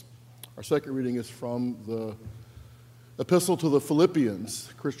Our second reading is from the epistle to the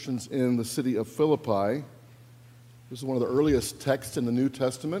Philippians, Christians in the city of Philippi. This is one of the earliest texts in the New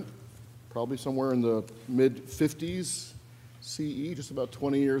Testament, probably somewhere in the mid-50s CE, just about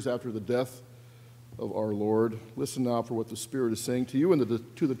 20 years after the death of our Lord. Listen now for what the Spirit is saying to you and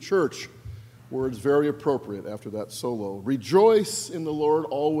to the church. Words very appropriate after that solo. Rejoice in the Lord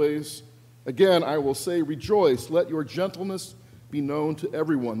always. Again, I will say, rejoice. Let your gentleness be known to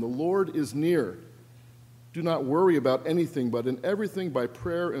everyone. The Lord is near. Do not worry about anything, but in everything by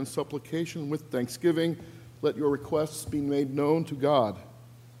prayer and supplication with thanksgiving, let your requests be made known to God.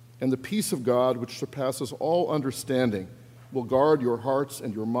 And the peace of God, which surpasses all understanding, will guard your hearts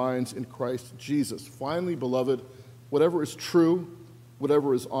and your minds in Christ Jesus. Finally, beloved, whatever is true,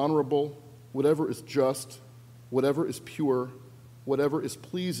 whatever is honorable, whatever is just, whatever is pure, whatever is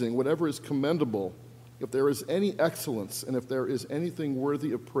pleasing, whatever is commendable, if there is any excellence and if there is anything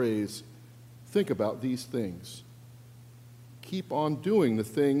worthy of praise, think about these things. Keep on doing the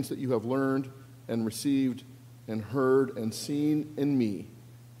things that you have learned and received and heard and seen in me,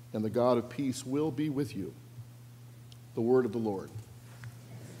 and the God of peace will be with you. The word of the Lord.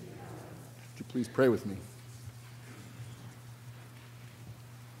 Would you please pray with me?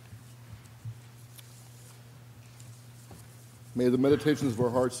 May the meditations of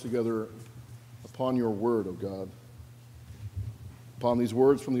our hearts together upon your word, O God, upon these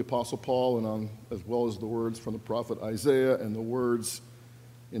words from the Apostle Paul and as well as the words from the prophet Isaiah and the words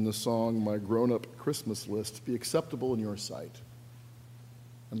in the song, My Grown-Up Christmas List, be acceptable in your sight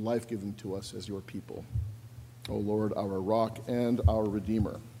and life-giving to us as your people. O Lord, our rock and our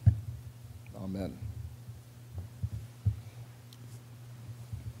Redeemer. Amen.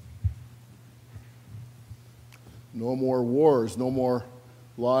 No more wars, no more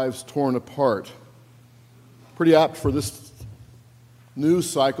lives torn apart. Pretty apt for this news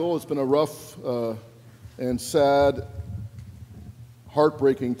cycle. It's been a rough and sad,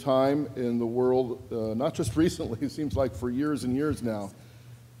 heartbreaking time in the world, not just recently, it seems like for years and years now.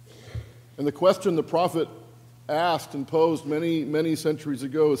 And the question the prophet asked and posed many, many centuries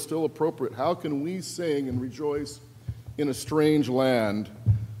ago is still appropriate. How can we sing and rejoice in a strange land?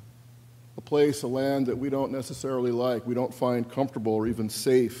 A land that we don't necessarily like, we don't find comfortable or even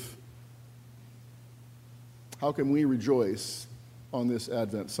safe. How can we rejoice on this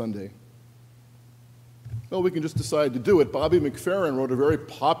Advent Sunday? Well, we can just decide to do it. Bobby McFerrin wrote a very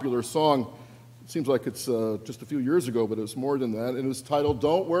popular song. It seems like it's just a few years ago, but it was more than that. And it was titled,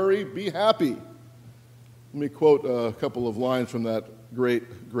 Don't Worry, Be Happy. Let me quote a couple of lines from that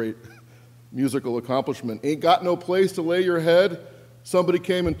great, great musical accomplishment. Ain't got no place to lay your head. Somebody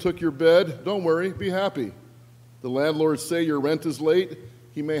came and took your bed. Don't worry, be happy. The landlord say your rent is late.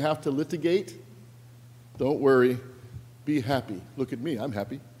 He may have to litigate. Don't worry, be happy. Look at me, I'm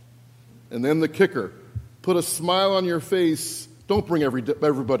happy. And then the kicker, put a smile on your face. Don't bring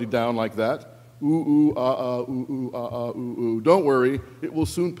everybody down like that. Ooh, ooh, ooh, ooh, ooh, ooh. Don't worry, it will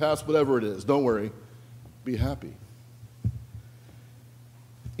soon pass whatever it is. Don't worry, be happy.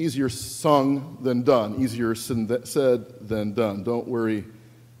 Easier sung than done, easier said than done. Don't worry,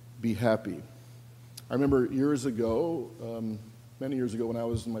 be happy. I remember years ago, many years ago when I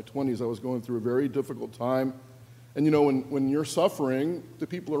was in my 20s, I was going through a very difficult time. And you know, when you're suffering, the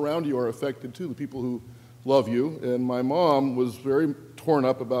people around you are affected too, the people who love you. And my mom was very torn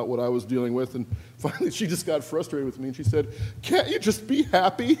up about what I was dealing with. And finally she just got frustrated with me and she said, can't you just be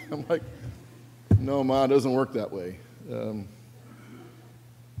happy? I'm like, no, Ma, it doesn't work that way.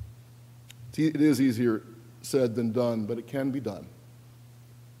 It is easier said than done, but it can be done.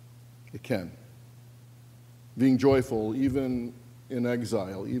 It can. Being joyful, even in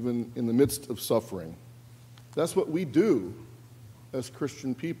exile, even in the midst of suffering. That's what we do as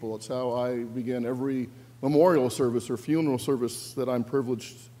Christian people. It's how I begin every memorial service or funeral service that I'm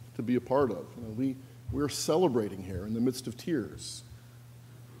privileged to be a part of. You know, we're celebrating here in the midst of tears.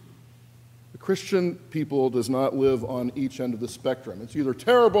 The Christian people does not live on each end of the spectrum. It's either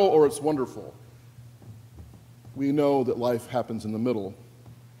terrible or it's wonderful. We know that life happens in the middle.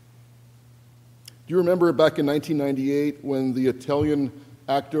 Do you remember back in 1998 when the Italian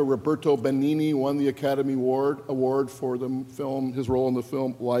actor Roberto Benigni won the Academy Award for his role in the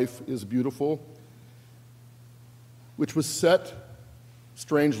film Life is Beautiful, which was set,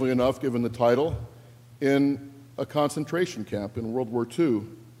 strangely enough, given the title, in a concentration camp in World War II.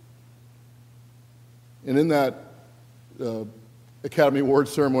 And in that Academy Award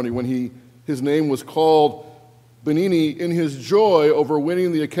ceremony, when his name was called, Benigni, in his joy over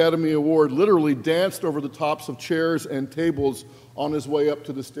winning the Academy Award, literally danced over the tops of chairs and tables on his way up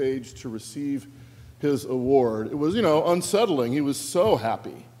to the stage to receive his award. It was, unsettling. He was so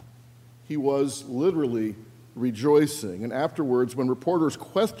happy. he was literally rejoicing. And afterwards, when reporters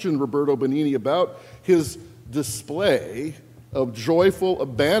questioned Roberto Benigni about his display of joyful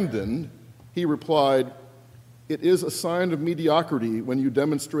abandon, he replied, "It is a sign of mediocrity when you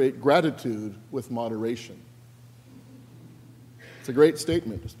demonstrate gratitude with moderation." It's a great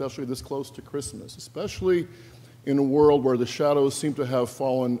statement, especially this close to Christmas, especially in a world where the shadows seem to have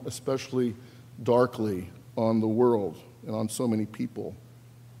fallen especially darkly on the world and on so many people.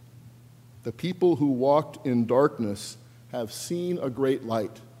 The people who walked in darkness have seen a great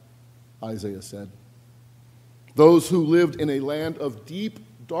light, Isaiah said. Those who lived in a land of deep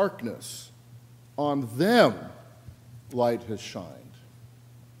darkness, on them light has shined.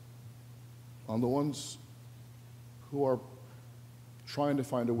 On the ones who are trying to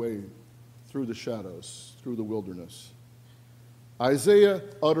find a way through the shadows, through the wilderness. Isaiah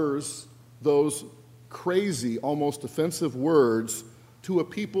utters those crazy, almost offensive words to a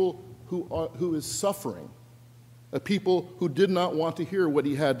people who is suffering, a people who did not want to hear what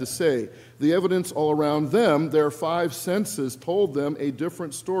he had to say. The evidence all around them, their five senses, told them a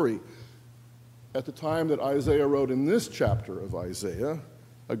different story. At the time that Isaiah wrote in this chapter of Isaiah,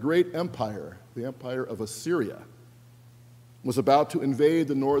 a great empire, the empire of Assyria, was about to invade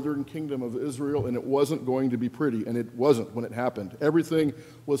the northern kingdom of Israel, and it wasn't going to be pretty, and it wasn't when it happened. Everything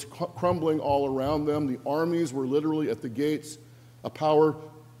was crumbling all around them. The armies were literally at the gates, a power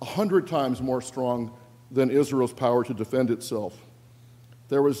 100 times more strong than Israel's power to defend itself.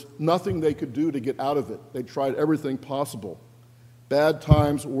 There was nothing they could do to get out of it. They tried everything possible. Bad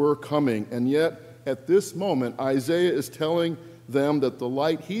times were coming, and yet at this moment, Isaiah is telling them that the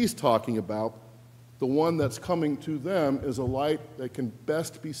light he's talking about, the one that's coming to them, is a light that can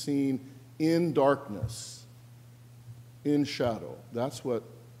best be seen in darkness, in shadow. That's what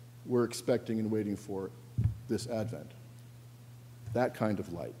we're expecting and waiting for this Advent. That kind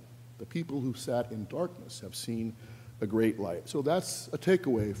of light. The people who sat in darkness have seen a great light. So that's a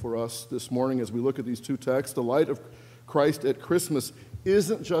takeaway for us this morning as we look at these two texts. The light of Christ at Christmas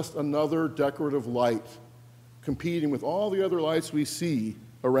isn't just another decorative light competing with all the other lights we see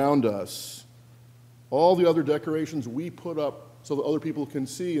around us, all the other decorations we put up so that other people can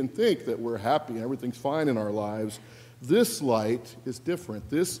see and think that we're happy and everything's fine in our lives. This light is different.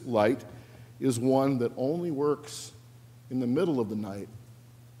 This light is one that only works in the middle of the night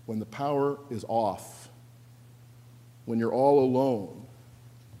when the power is off, when you're all alone,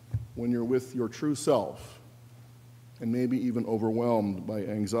 when you're with your true self, and maybe even overwhelmed by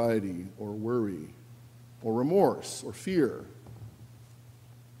anxiety or worry or remorse or fear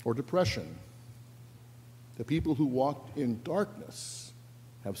or depression. The people who walked in darkness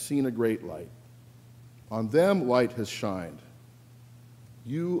have seen a great light. On them light has shined.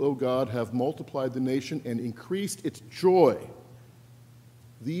 You, O God, have multiplied the nation and increased its joy.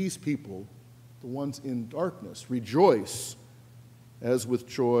 These people, the ones in darkness, rejoice as with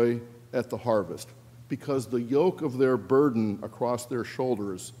joy at the harvest, because the yoke of their burden across their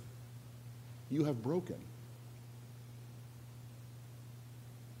shoulders you have broken.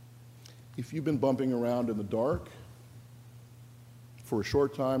 If you've been bumping around in the dark for a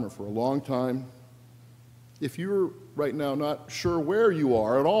short time or for a long time, if you're right now not sure where you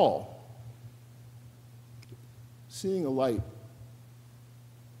are at all, seeing a light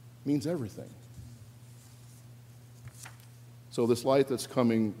means everything. So this light that's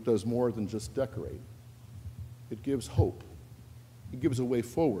coming does more than just decorate. It gives hope. It gives a way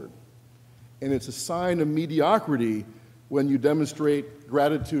forward. And it's a sign of mediocrity when you demonstrate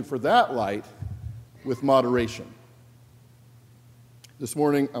gratitude for that light with moderation. This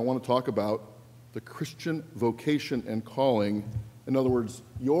morning, I want to talk about the Christian vocation and calling. In other words,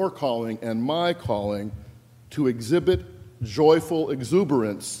 your calling and my calling to exhibit joyful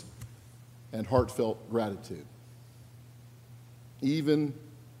exuberance and heartfelt gratitude, even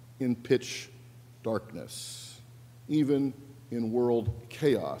in pitch darkness, even in world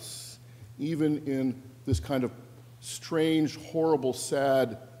chaos, even in this kind of strange, horrible,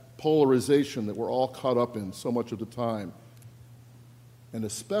 sad polarization that we're all caught up in so much of the time. And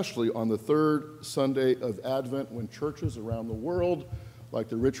especially on the third Sunday of Advent, when churches around the world, like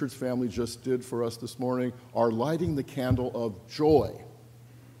the Richards family just did for us this morning, are lighting the candle of joy,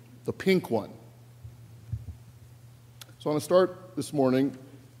 the pink one. So I want to start this morning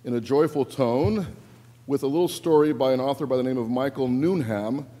in a joyful tone with a little story by an author by the name of Michael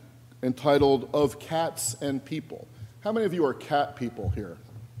Newnham entitled Of Cats and People. How many of you are cat people here?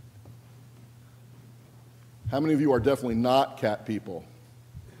 How many of you are definitely not cat people?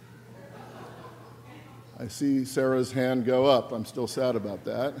 I see Sarah's hand go up. I'm still sad about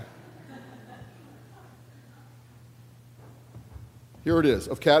that. Here it is,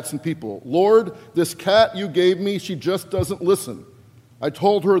 of cats and people. Lord, this cat you gave me, she just doesn't listen. I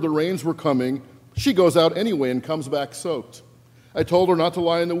told her the rains were coming. She goes out anyway and comes back soaked. I told her not to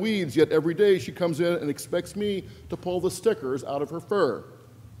lie in the weeds, yet every day she comes in and expects me to pull the stickers out of her fur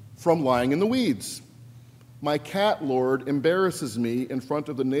from lying in the weeds. My cat, Lord, embarrasses me in front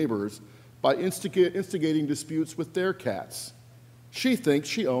of the neighbors by instigating disputes with their cats. She thinks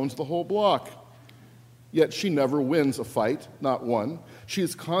she owns the whole block. Yet she never wins a fight, not one. She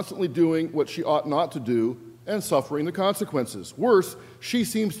is constantly doing what she ought not to do and suffering the consequences. Worse, she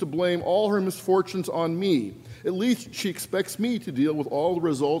seems to blame all her misfortunes on me. At least she expects me to deal with all the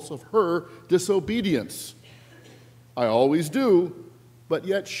results of her disobedience. I always do, but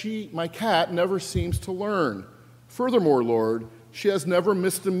yet my cat, never seems to learn. Furthermore, Lord, she has never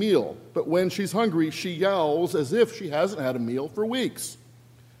missed a meal, but when she's hungry, she yowls as if she hasn't had a meal for weeks.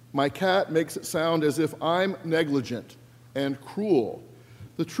 My cat makes it sound as if I'm negligent and cruel.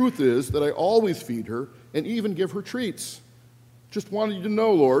 The truth is that I always feed her and even give her treats. Just wanted you to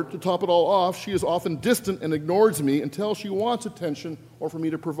know, Lord, to top it all off, she is often distant and ignores me until she wants attention or for me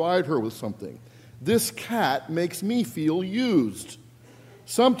to provide her with something. This cat makes me feel used.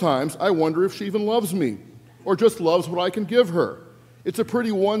 Sometimes I wonder if she even loves me or just loves what I can give her. It's a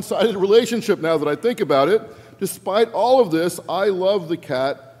pretty one-sided relationship now that I think about it. Despite all of this, I love the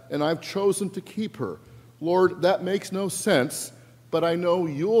cat, and I've chosen to keep her. Lord, that makes no sense, but I know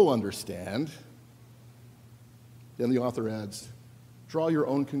you'll understand. Then the author adds, draw your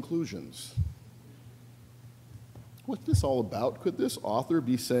own conclusions. What's this all about? Could this author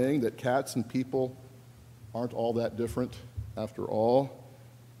be saying that cats and people aren't all that different after all?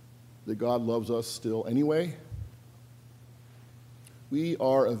 That God loves us still anyway? We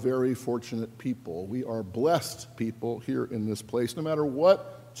are a very fortunate people. We are blessed people here in this place, no matter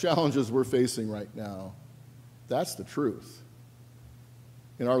what challenges we're facing right now. That's the truth.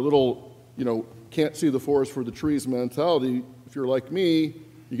 In our little, can't see the forest for the trees mentality, if you're like me,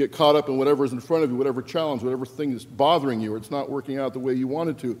 you get caught up in whatever's in front of you, whatever challenge, whatever thing is bothering you, or it's not working out the way you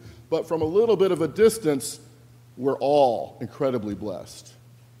wanted to. But from a little bit of a distance, we're all incredibly blessed.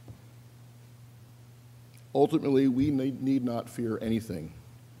 Ultimately, we need not fear anything.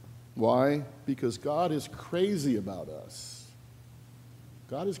 Why? Because God is crazy about us.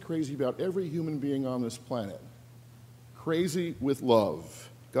 God is crazy about every human being on this planet. Crazy with love.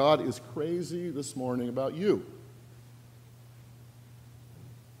 God is crazy this morning about you.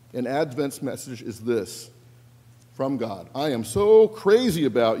 And Advent's message is this from God. I am so crazy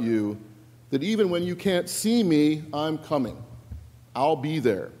about you that even when you can't see me, I'm coming. I'll be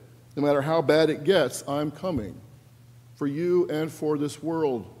there. No matter how bad it gets, I'm coming for you and for this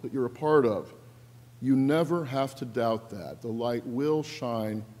world that you're a part of. You never have to doubt that. The light will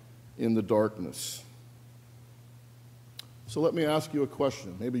shine in the darkness. So let me ask you a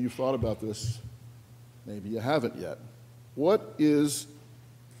question. Maybe you've thought about this. Maybe you haven't yet. What is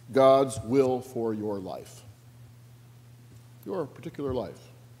God's will for your life? Your particular life.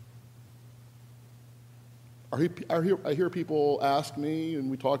 I hear people ask me,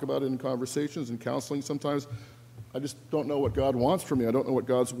 and we talk about it in conversations and counseling sometimes, I just don't know what God wants for me. I don't know what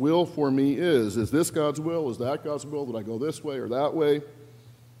God's will for me is. Is this God's will? Is that God's will? Did I go this way or that way?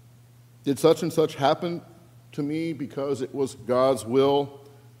 Did such and such happen to me because it was God's will?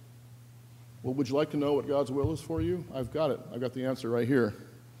 Well, would you like to know what God's will is for you? I've got it. I've got the answer right here.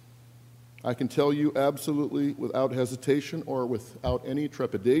 I can tell you absolutely without hesitation or without any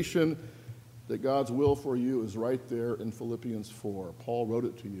trepidation that God's will for you is right there in Philippians 4. Paul wrote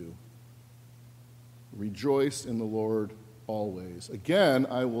it to you. Rejoice in the Lord always. Again,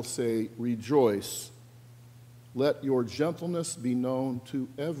 I will say rejoice. Let your gentleness be known to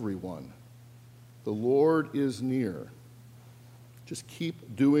everyone. The Lord is near. Just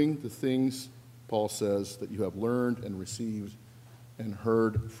keep doing the things, Paul says, that you have learned and received and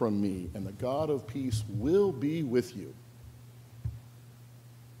heard from me, and the God of peace will be with you.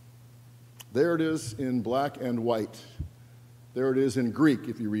 There it is in black and white. There it is in Greek,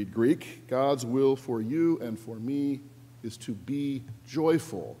 if you read Greek. God's will for you and for me is to be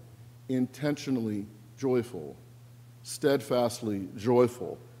joyful, intentionally joyful, steadfastly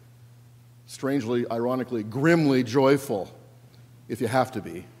joyful, strangely, ironically, grimly joyful, if you have to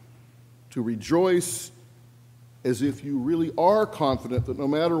be. To rejoice as if you really are confident that no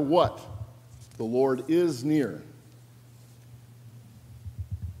matter what, the Lord is near.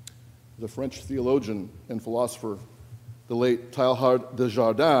 The French theologian and philosopher, the late Teilhard de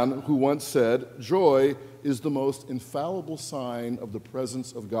Chardin, who once said, joy is the most infallible sign of the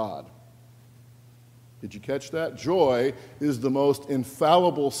presence of God. Did you catch that? Joy is the most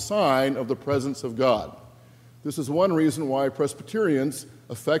infallible sign of the presence of God. This is one reason why Presbyterians,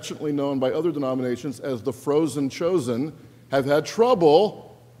 affectionately known by other denominations as the frozen chosen, have had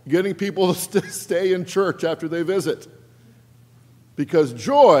trouble getting people to stay in church after they visit. Because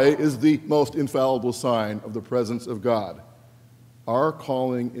joy is the most infallible sign of the presence of God. Our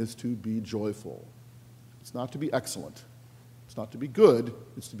calling is to be joyful. It's not to be excellent. It's not to be good.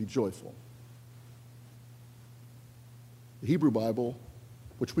 It's to be joyful. The Hebrew Bible,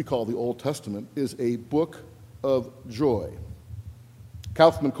 which we call the Old Testament, is a book of joy.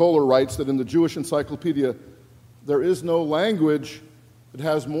 Kaufman Kohler writes that in the Jewish Encyclopedia, there is no language that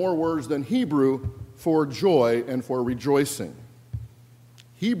has more words than Hebrew for joy and for rejoicing.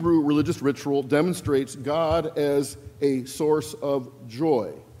 Hebrew religious ritual demonstrates God as a source of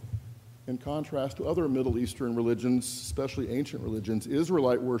joy. In contrast to other Middle Eastern religions, especially ancient religions,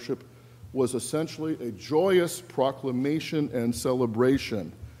 Israelite worship was essentially a joyous proclamation and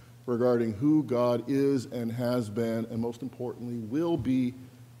celebration regarding who God is and has been, and most importantly, will be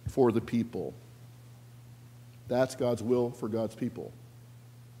for the people. That's God's will for God's people.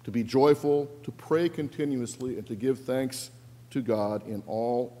 To be joyful, to pray continuously, and to give thanks to God in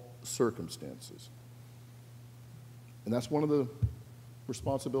all circumstances. And that's one of the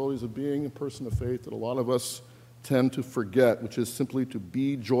responsibilities of being a person of faith that a lot of us tend to forget, which is simply to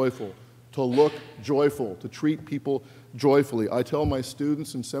be joyful, to look joyful, to treat people joyfully. I tell my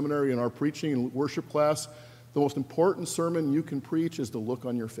students in seminary in our preaching and worship class, the most important sermon you can preach is the look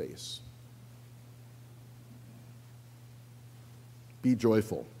on your face. Be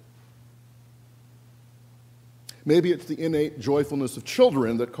joyful. Maybe it's the innate joyfulness of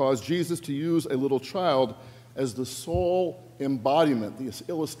children that caused Jesus to use a little child as the sole embodiment, the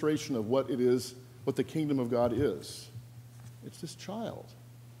illustration of what it is, what the kingdom of God is. It's this child.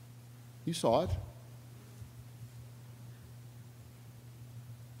 You saw it.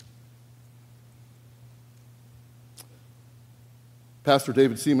 Pastor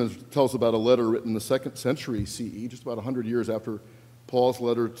David Seaman tells about a letter written in the 2nd century CE, just about 100 years after Paul's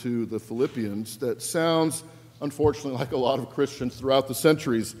letter to the Philippians, that sounds, unfortunately, like a lot of Christians throughout the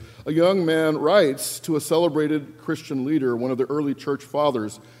centuries. A young man writes to a celebrated Christian leader, one of the early church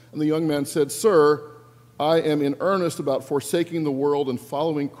fathers, and the young man said, "Sir, I am in earnest about forsaking the world and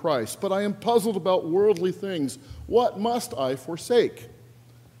following Christ, but I am puzzled about worldly things. What must I forsake?"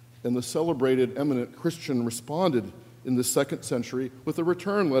 And the celebrated eminent Christian responded in the 2nd century with a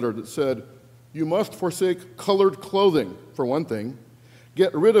return letter that said, "You must forsake colored clothing, for one thing.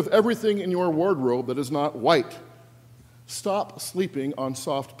 Get rid of everything in your wardrobe that is not white. Stop sleeping on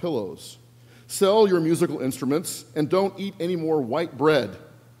soft pillows. Sell your musical instruments and don't eat any more white bread.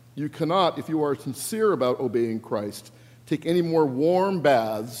 You cannot, if you are sincere about obeying Christ, take any more warm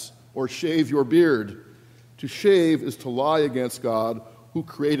baths or shave your beard. To shave is to lie against God who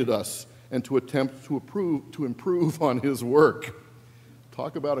created us and to attempt to improve on his work."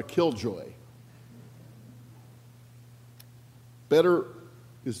 Talk about a killjoy. Better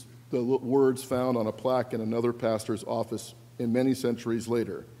is the words found on a plaque in another pastor's office in many centuries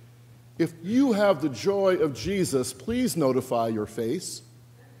later. If you have the joy of Jesus, please notify your face.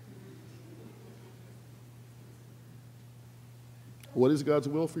 What is God's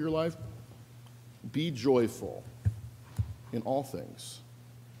will for your life? Be joyful in all things,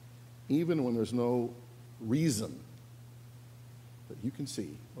 even when there's no reason that you can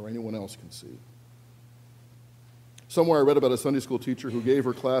see or anyone else can see. Somewhere I read about a Sunday school teacher who gave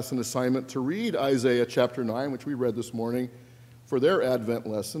her class an assignment to read Isaiah chapter 9, which we read this morning, for their Advent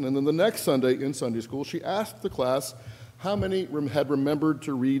lesson. And then the next Sunday in Sunday school, she asked the class how many had remembered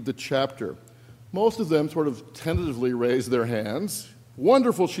to read the chapter. Most of them sort of tentatively raised their hands.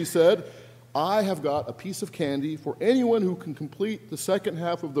 "Wonderful," she said. "I have got a piece of candy for anyone who can complete the second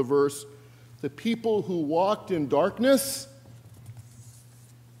half of the verse. The people who walked in darkness..."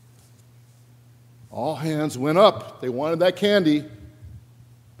 All hands went up. They wanted that candy.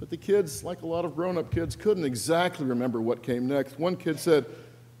 But the kids, like a lot of grown-up kids, couldn't exactly remember what came next. One kid said,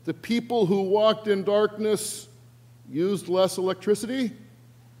 "The people who walked in darkness used less electricity."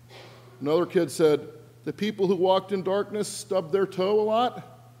 Another kid said, "The people who walked in darkness stubbed their toe a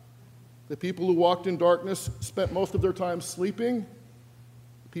lot." The people who walked in darkness spent most of their time sleeping.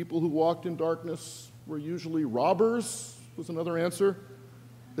 The people who walked in darkness were usually robbers, was another answer.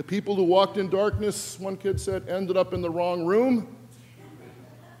 The people who walked in darkness, one kid said, ended up in the wrong room.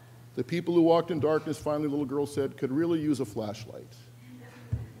 The people who walked in darkness, finally, the little girl said, could really use a flashlight.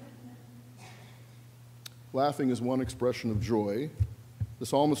 Laughing is one expression of joy. The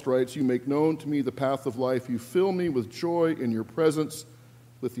psalmist writes, "You make known to me the path of life. You fill me with joy in your presence,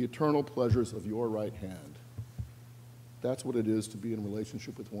 with the eternal pleasures of your right hand." That's what it is to be in a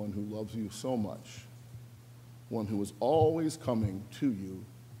relationship with one who loves you so much one who is always coming to you,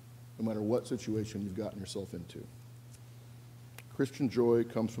 no matter what situation you've gotten yourself into. Christian joy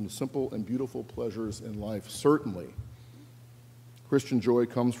comes from the simple and beautiful pleasures in life, certainly. Christian joy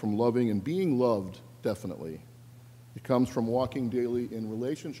comes from loving and being loved, definitely. It comes from walking daily in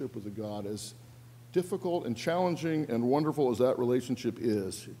relationship with a God, as difficult and challenging and wonderful as that relationship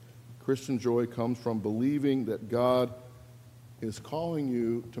is. Christian joy comes from believing that God is calling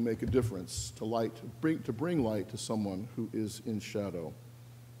you to make a difference, to bring light to someone who is in shadow.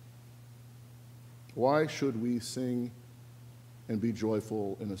 Why should we sing and be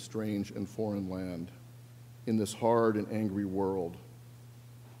joyful in a strange and foreign land, in this hard and angry world?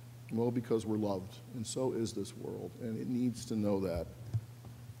 Well, because we're loved, and so is this world, and it needs to know that.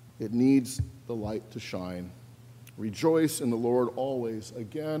 It needs the light to shine. Rejoice in the Lord always.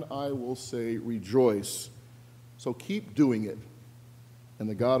 Again, I will say rejoice. So keep doing it, and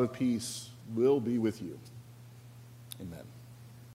the God of peace will be with you. Amen.